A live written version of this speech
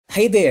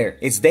Hey there,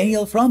 it's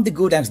Daniel from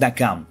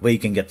TheGoodocs.com, where you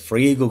can get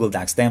free Google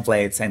Docs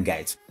templates and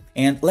guides.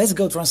 And let's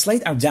go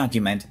translate our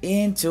document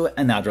into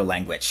another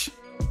language.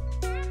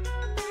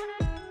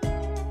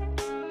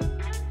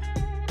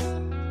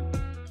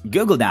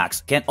 Google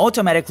Docs can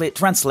automatically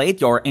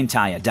translate your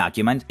entire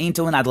document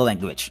into another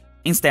language,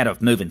 instead of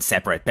moving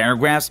separate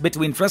paragraphs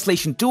between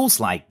translation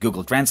tools like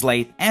Google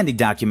Translate and the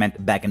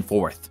document back and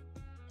forth,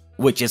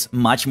 which is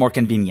much more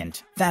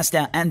convenient,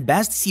 faster, and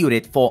best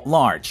suited for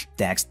large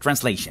text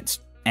translations.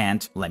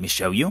 And let me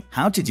show you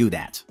how to do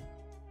that.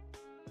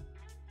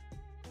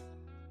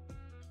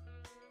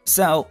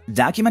 So,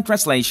 document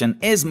translation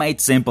is made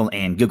simple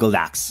in Google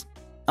Docs.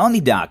 On the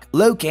dock,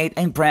 locate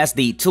and press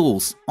the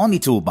Tools on the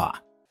toolbar.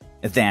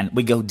 Then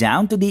we go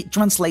down to the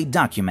Translate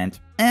document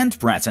and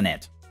press on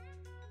it.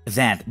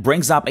 That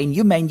brings up a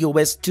new menu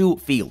with two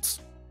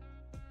fields,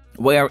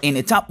 where in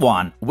the top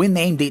one, we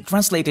name the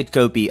translated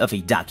copy of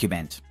a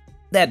document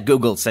that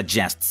Google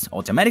suggests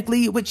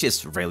automatically, which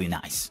is really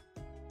nice.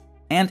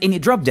 And in the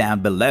drop-down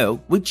below,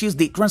 we choose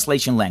the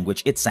translation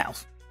language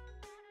itself.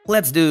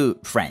 Let's do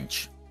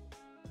French.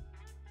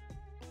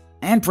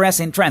 And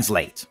press in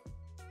Translate.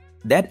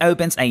 That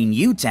opens a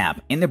new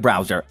tab in the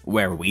browser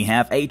where we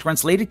have a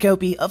translated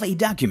copy of a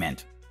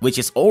document, which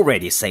is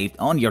already saved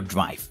on your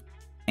drive.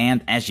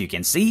 And as you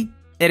can see,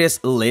 it is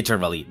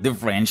literally the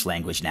French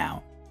language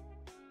now.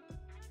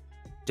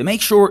 To make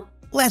sure,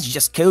 let's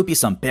just copy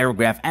some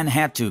paragraph and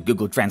head to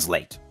Google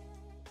Translate.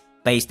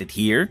 Paste it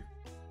here,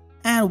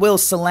 and we'll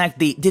select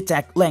the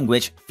Detect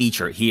Language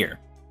feature here.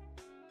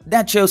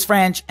 That shows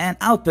French and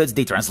outputs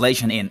the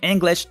translation in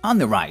English on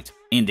the right,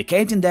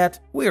 indicating that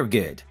we're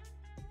good.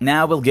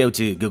 Now we'll go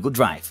to Google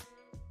Drive,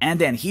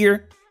 and then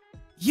here,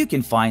 you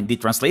can find the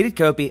translated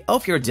copy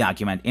of your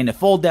document in a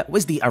folder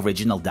with the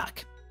original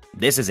doc.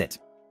 This is it.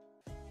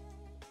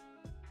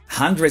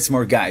 Hundreds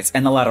more guides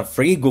and a lot of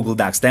free Google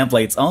Docs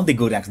templates on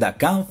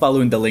TheGoodocs.com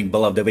following the link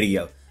below the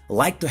video.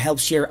 Like to help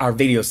share our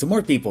videos to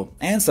more people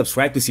and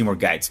subscribe to see more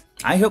guides.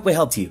 I hope we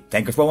helped you.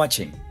 Thank you for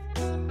watching.